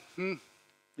there,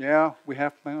 yeah, we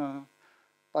have,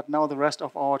 but now the rest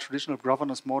of our traditional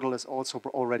governance model is also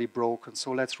already broken.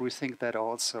 So let's rethink that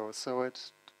also. So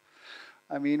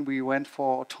I mean, we went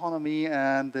for autonomy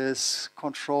and this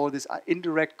control, this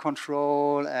indirect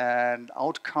control and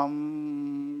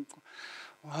outcome.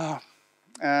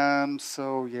 And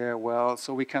so, yeah, well,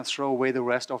 so we can throw away the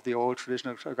rest of the old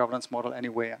traditional governance model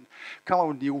anyway and come up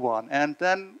with a new one. And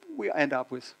then we end up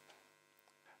with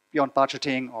beyond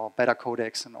budgeting or better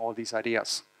codex and all these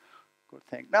ideas. Good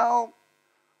thing. Now,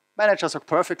 managers are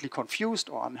perfectly confused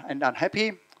and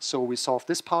unhappy. So we solved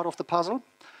this part of the puzzle.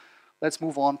 Let's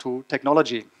move on to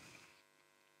technology.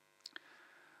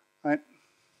 Right.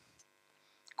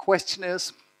 Question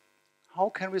is, how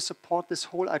can we support this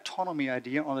whole autonomy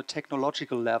idea on a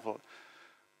technological level?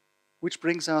 Which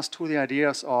brings us to the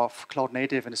ideas of cloud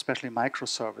native and especially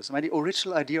microservices. I mean, the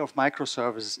original idea of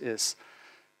microservices is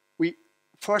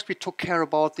first we took care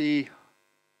about the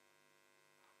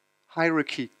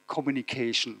hierarchy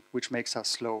communication, which makes us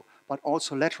slow, but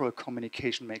also lateral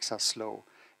communication makes us slow.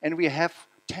 And we have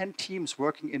 10 teams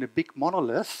working in a big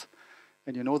monolith.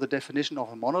 And you know the definition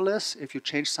of a monolith. If you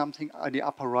change something in the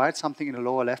upper right, something in the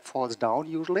lower left falls down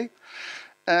usually.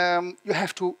 You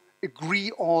have to agree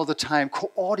all the time,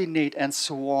 coordinate and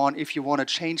so on if you want to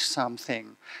change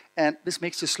something. And this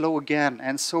makes you slow again.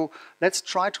 And so let's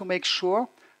try to make sure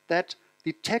that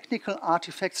the technical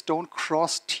artifacts don't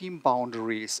cross team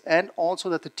boundaries and also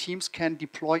that the teams can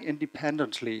deploy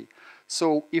independently.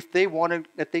 So if they want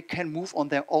that they can move on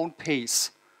their own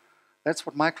pace. That's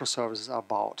what microservices are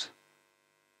about.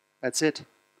 That's it.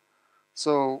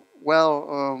 So,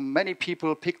 well, many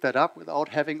people pick that up without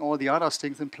having all the other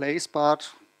things in place, but,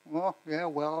 well, yeah,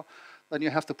 well, then you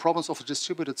have the problems of a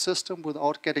distributed system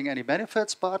without getting any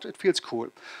benefits, but it feels cool.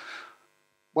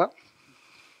 Well,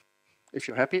 if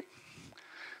you're happy.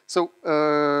 So,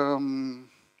 by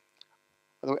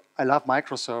the way, I love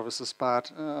microservices,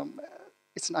 but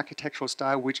it's an architectural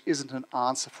style which isn't an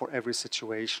answer for every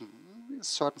situation. In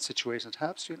certain situations it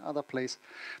helps you, in other places,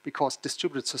 because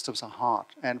distributed systems are hard.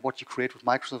 And what you create with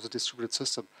microservices is a distributed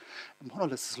system. A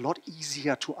monolith is a lot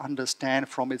easier to understand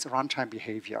from its runtime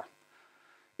behavior.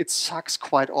 It sucks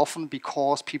quite often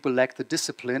because people lack the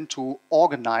discipline to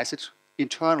organize it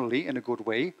internally in a good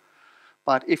way.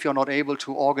 But if you're not able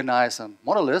to organize a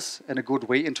monolith in a good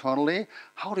way internally,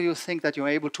 how do you think that you're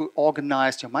able to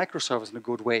organize your microservice in a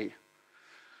good way?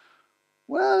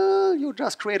 Well, you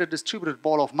just create a distributed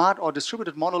ball of mud or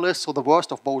distributed monolith, so the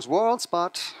worst of both worlds,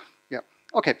 but yeah,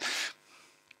 okay.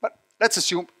 But let's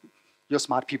assume you're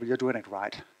smart people, you're doing it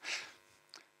right.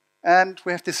 And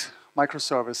we have these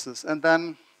microservices, and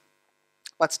then,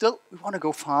 but still, we want to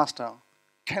go faster.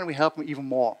 Can we help them even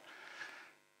more?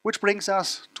 Which brings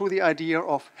us to the idea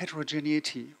of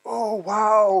heterogeneity. Oh,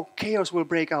 wow, chaos will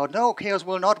break out. No, chaos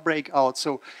will not break out.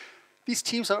 So these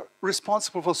teams are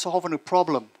responsible for solving a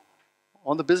problem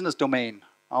on the business domain,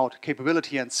 out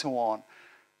capability and so on.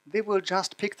 They will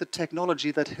just pick the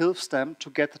technology that helps them to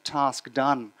get the task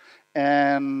done.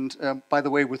 And by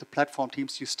the way, with the platform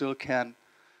teams, you still can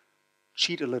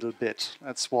cheat a little bit.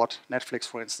 That's what Netflix,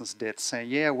 for instance, did. Say,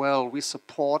 yeah, well, we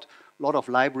support a lot of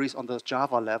libraries on the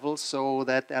Java level so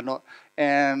that they're not,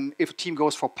 and if a team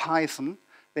goes for Python,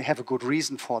 they have a good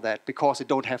reason for that because they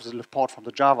don't have the support from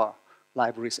the Java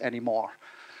libraries anymore.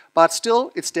 But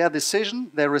still, it's their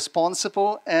decision, they're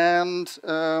responsible, and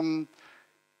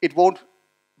it won't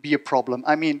be a problem.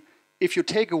 I mean, if you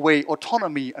take away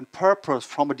autonomy and purpose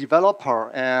from a developer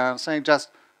and saying just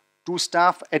do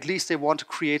stuff, at least they want to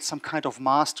create some kind of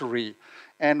mastery,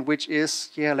 and which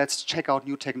is, yeah, let's check out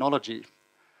new technology.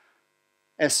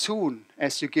 As soon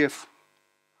as you give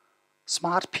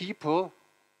smart people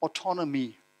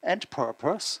autonomy and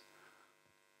purpose,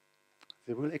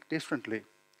 they will act differently.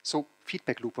 So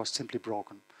feedback loop was simply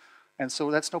broken. And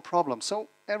so that's no problem. So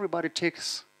everybody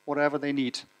takes whatever they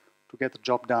need to get the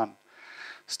job done.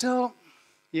 Still,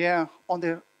 yeah,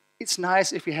 it's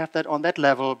nice if we have that on that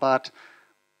level, but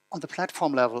on the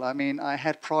platform level, I mean, I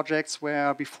had projects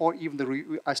where before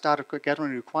even I started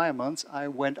gathering requirements, I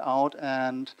went out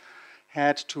and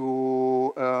had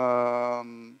to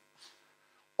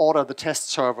order the test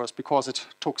servers because it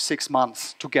took 6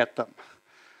 months to get them.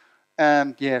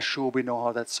 And yeah, sure, we know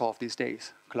how that's solved these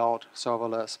days. Cloud,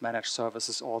 serverless, managed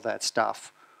services, all that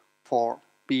stuff for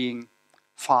being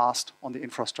fast on the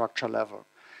infrastructure level.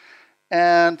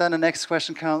 And then the next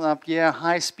question comes up, yeah,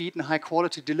 high speed and high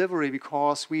quality delivery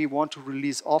because we want to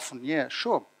release often. Yeah,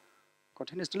 sure,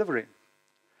 continuous delivery.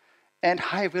 And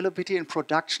high availability in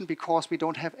production because we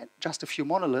don't have just a few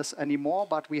monoliths anymore,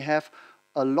 but we have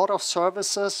a lot of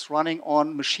services running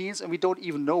on machines and we don't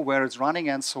even know where it's running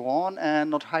and so on, and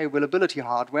not high availability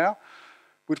hardware,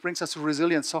 which brings us to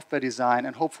resilient software design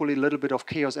and hopefully a little bit of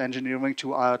chaos engineering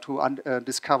to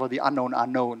discover the unknown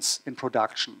unknowns in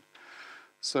production.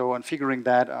 So, and figuring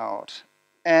that out.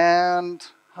 And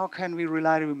how can we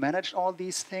reliably manage all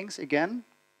these things? Again,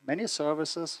 many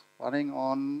services running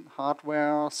on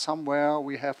hardware somewhere.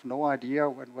 We have no idea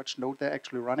which node they're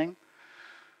actually running,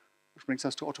 which brings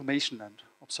us to automation and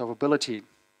observability.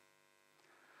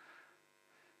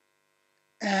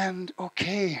 And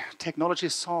okay, technology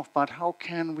is solved, but how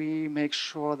can we make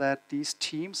sure that these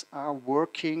teams are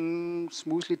working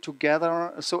smoothly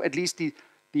together? So at least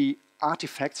the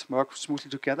artifacts work smoothly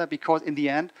together, because in the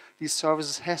end, these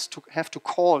services have to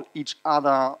call each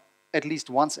other at least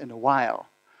once in a while,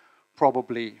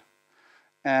 probably.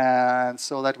 And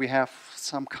so that we have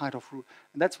some kind of,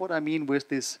 and that's what I mean with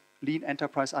this lean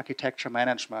enterprise architecture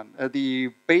management.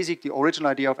 The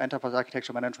original idea of enterprise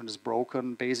architecture management is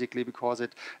broken basically because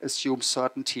it assumes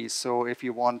certainties. So if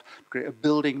you want to create a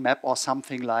building map or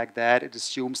something like that, it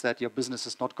assumes that your business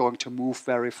is not going to move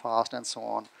very fast and so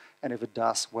on. And if it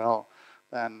does, well,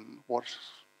 then what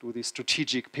do these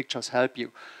strategic pictures help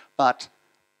you? But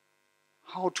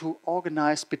how to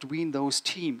organize between those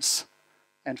teams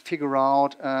and figure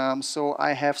out, so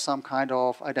I have some kind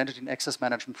of identity and access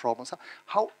management problems.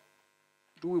 How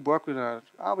do we work with that?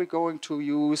 Are we going to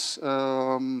use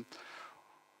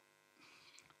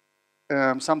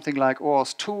something like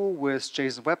OAuth 2 with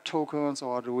JSON Web Tokens,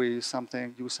 or do we use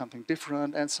something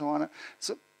different, and so on?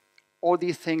 So all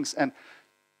these things, and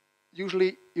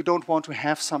usually you don't want to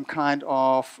have some kind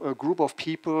of a group of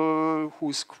people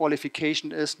whose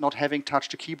qualification is not having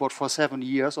touched a keyboard for 7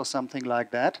 years or something like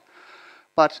that.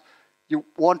 But you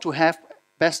want to have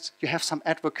you have some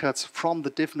advocates from the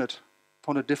different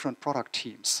product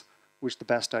teams, which is the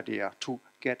best idea, to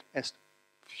get as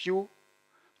few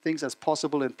things as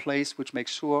possible in place, which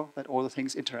makes sure that all the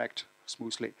things interact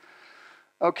smoothly.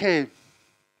 Okay,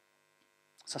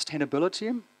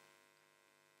 sustainability.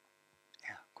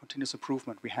 Yeah, continuous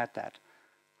improvement, we had that.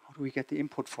 How do we get the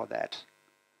input for that?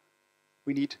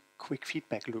 We need quick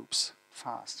feedback loops,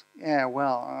 fast. Yeah,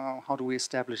 well, how do we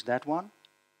establish that one?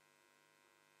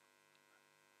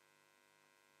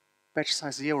 Batch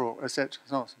size 0,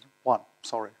 no, 1,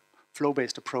 sorry.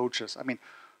 Flow-based approaches. I mean,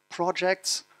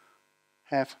 projects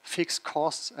have fixed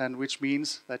costs, and which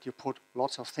means that you put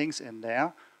lots of things in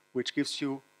there, which gives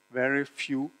you very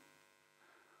few,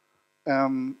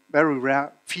 very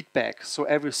rare feedback. So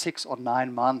every 6 or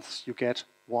 9 months, you get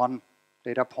one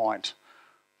data point.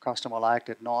 Customer liked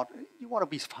it, not. You want to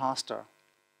be faster.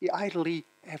 Ideally,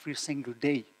 every single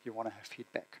day, you want to have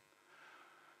feedback.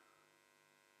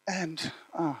 And,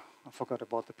 I forgot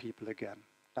about the people again.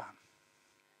 Done.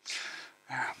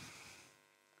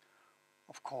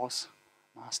 Of course,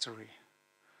 mastery.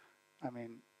 I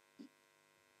mean,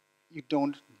 you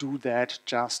don't do that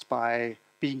just by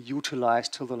being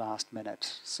utilized till the last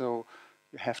minute. So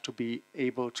you have to be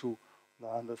able to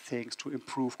learn the things, to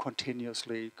improve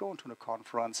continuously, go into a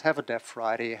conference, have a Dev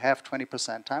Friday, have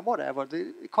 20% time, whatever.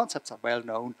 The concepts are well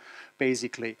known,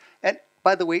 basically. And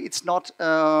by the way, it's not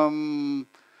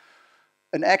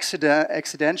an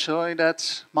accidental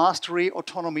that mastery,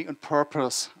 autonomy, and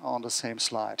purpose are on the same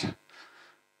slide.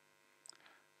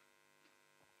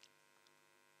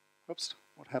 Oops,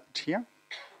 what happened here?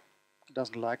 It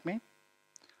doesn't like me.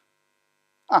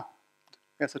 Ah,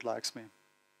 yes, it likes me.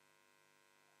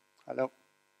 Hello.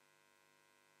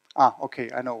 Ah, okay,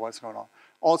 I know what's going on.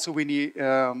 Also, we need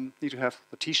to have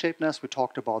the T-shapedness. We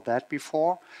talked about that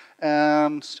before.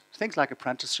 And things like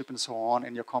apprenticeship and so on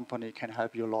in your company can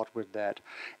help you a lot with that.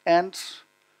 And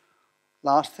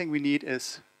last thing we need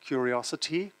is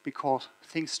curiosity, because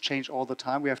things change all the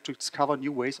time. We have to discover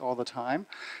new ways all the time.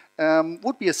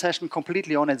 Would be a session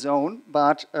completely on its own,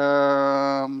 but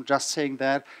just saying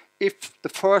that if the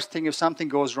first thing, if something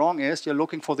goes wrong, is you're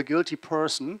looking for the guilty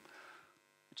person,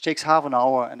 it takes half an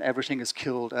hour and everything is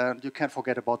killed, and you can't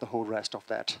forget about the whole rest of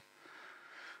that.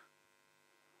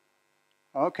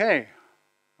 Okay,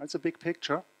 that's a big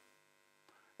picture.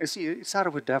 You see, it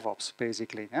started with DevOps,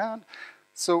 basically. And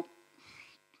so,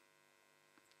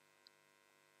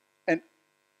 and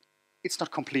it's not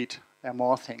complete. There are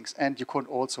more things, and you could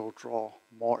also draw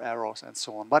more arrows and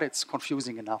so on, but it's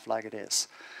confusing enough like it is.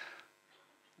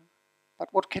 But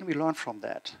what can we learn from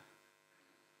that?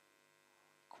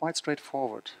 Quite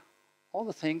straightforward. All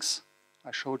the things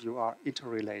I showed you are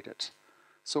interrelated.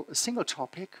 So a single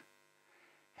topic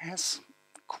has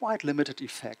quite limited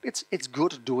effect. It's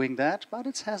good doing that, but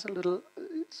it has a little,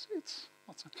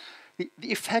 the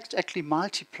effects actually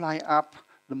multiply up.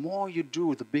 The more you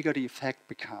do, the bigger the effect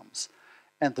becomes.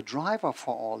 And the driver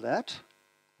for all that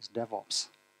is DevOps,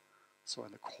 so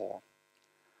in the core.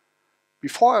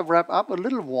 Before I wrap up, a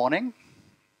little warning,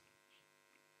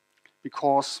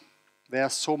 because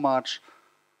there's so much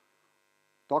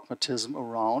dogmatism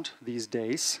around these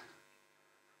days.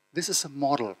 This is a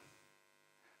model.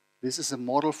 This is a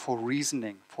model for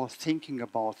reasoning, for thinking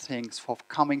about things, for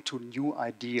coming to new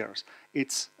ideas.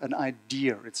 It's an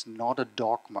idea, it's not a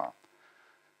dogma.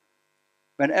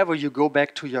 Whenever you go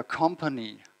back to your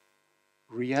company,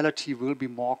 reality will be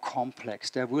more complex.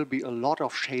 There will be a lot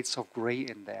of shades of gray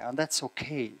in there, and that's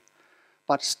okay.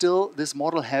 But still, this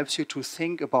model helps you to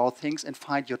think about things and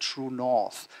find your true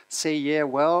north. Say, yeah,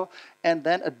 well, and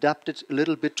then adapt it a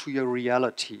little bit to your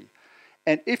reality.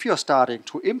 And if you're starting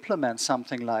to implement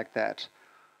something like that,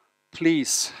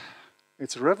 please,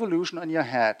 it's a revolution in your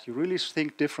head. You really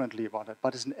think differently about it,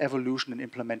 but it's an evolution in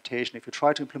implementation. If you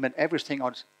try to implement everything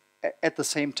at the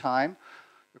same time,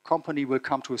 your company will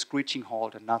come to a screeching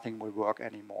halt and nothing will work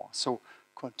anymore. So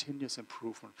continuous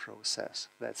improvement process,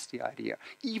 that's the idea.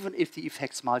 Even if the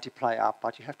effects multiply up,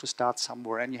 but you have to start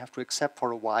somewhere and you have to accept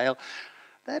for a while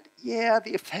that, yeah,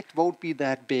 the effect won't be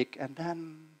that big, and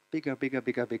then bigger, bigger,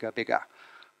 bigger, bigger, bigger.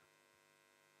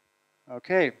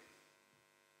 Okay,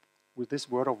 with this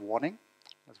word of warning,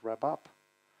 let's wrap up.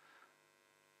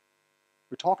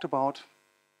 We talked about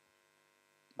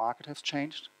market has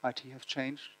changed, IT has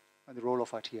changed, and the role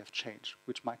of IT has changed,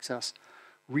 which makes us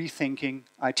rethinking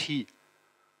IT,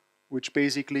 which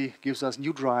basically gives us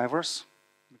new drivers,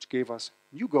 which gave us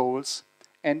new goals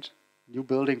and new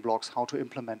building blocks, how to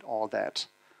implement all that.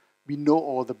 We know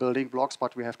all the building blocks,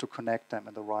 but we have to connect them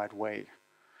in the right way.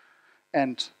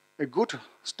 And a good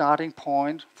starting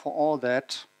point for all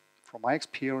that, from my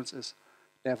experience, is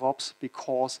DevOps,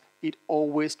 because it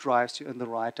always drives you in the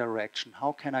right direction.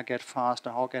 How can I get faster?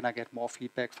 How can I get more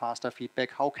feedback, faster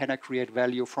feedback? How can I create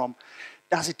value from,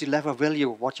 does it deliver value,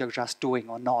 what you're just doing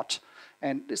or not?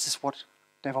 And this is what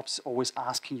DevOps is always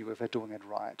asking you if you're doing it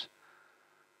right.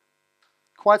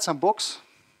 Quite some books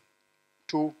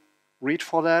to read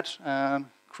for that,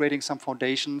 creating some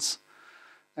foundations.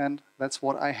 And that's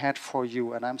what I had for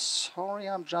you. And I'm sorry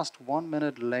I'm just 1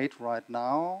 minute late right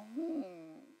now.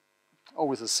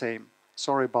 Always the same.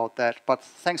 Sorry about that. But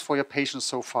thanks for your patience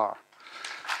so far.